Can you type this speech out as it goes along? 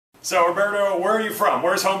So, Roberto, where are you from?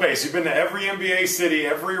 Where's home base? You've been to every NBA city,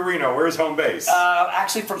 every arena. Where's home base?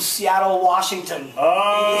 Actually from Seattle, Washington.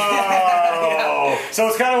 Oh! Yeah. So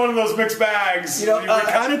it's kind of one of those mixed bags. You know, we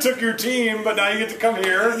kind of took your team, but now you get to come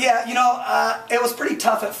here. Yeah, it was pretty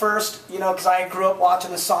tough at first, because I grew up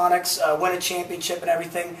watching the Sonics win a championship and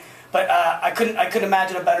everything. But I couldn't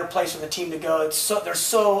imagine a better place for the team to go. It's so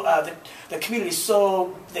the community's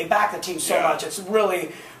so, they back the team so much. It's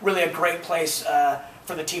really a great place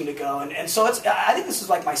for the team to go, and so I think this is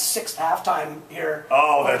like my 6th halftime here.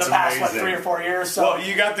 Oh, over that's the past amazing. 3 or 4 years. So. Well,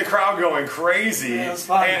 you got the crowd going crazy. Yeah, it was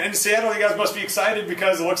fun. And in Seattle, you guys must be excited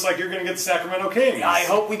because it looks like you're going to get the Sacramento Kings. I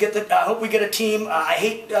hope we get a team. I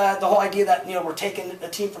hate the whole idea that we're taking a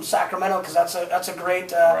team from Sacramento because that's a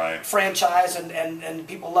great franchise and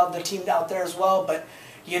people love the team out there as well. But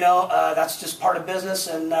that's just part of business,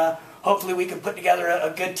 and hopefully we can put together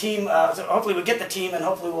a good team. Hopefully we get the team, and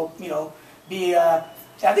hopefully we'll be.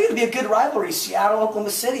 I think it'll be a good rivalry, Seattle,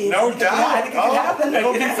 Oklahoma City. No doubt. I think it could happen.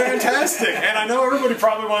 It'll be fantastic. And I know everybody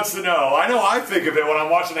probably wants to know. I know I think of it when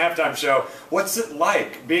I'm watching the halftime show. What's it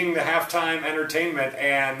like being the halftime entertainment,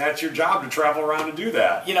 and that's your job to travel around and do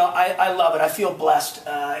that? I love it. I feel blessed.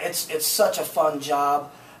 It's such a fun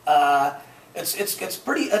job. It's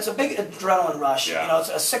a big adrenaline rush. Yeah.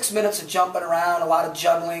 It's 6 minutes of jumping around, a lot of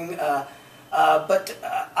juggling. But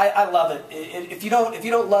I love it. If you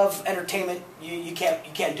don't love entertainment, you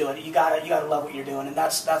can't do it. You gotta love what you're doing, and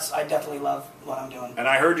that's I definitely love what I'm doing. And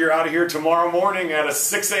I heard you're out of here tomorrow morning at a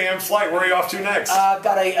 6 a.m. flight. Where are you off to next? I've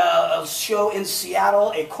got a show in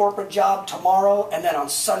Seattle, a corporate job tomorrow, and then on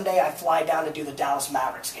Sunday I fly down to do the Dallas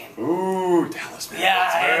Mavericks game. Ooh, Dallas Mavericks.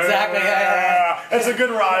 Yeah, exactly. Yeah. It's a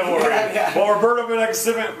good rivalry. Yeah. Well, Roberto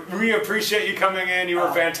Benintencivic, we appreciate you coming in. You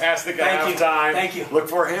were fantastic at halftime. Thank you. Look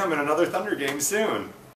for him in another Thunder game soon.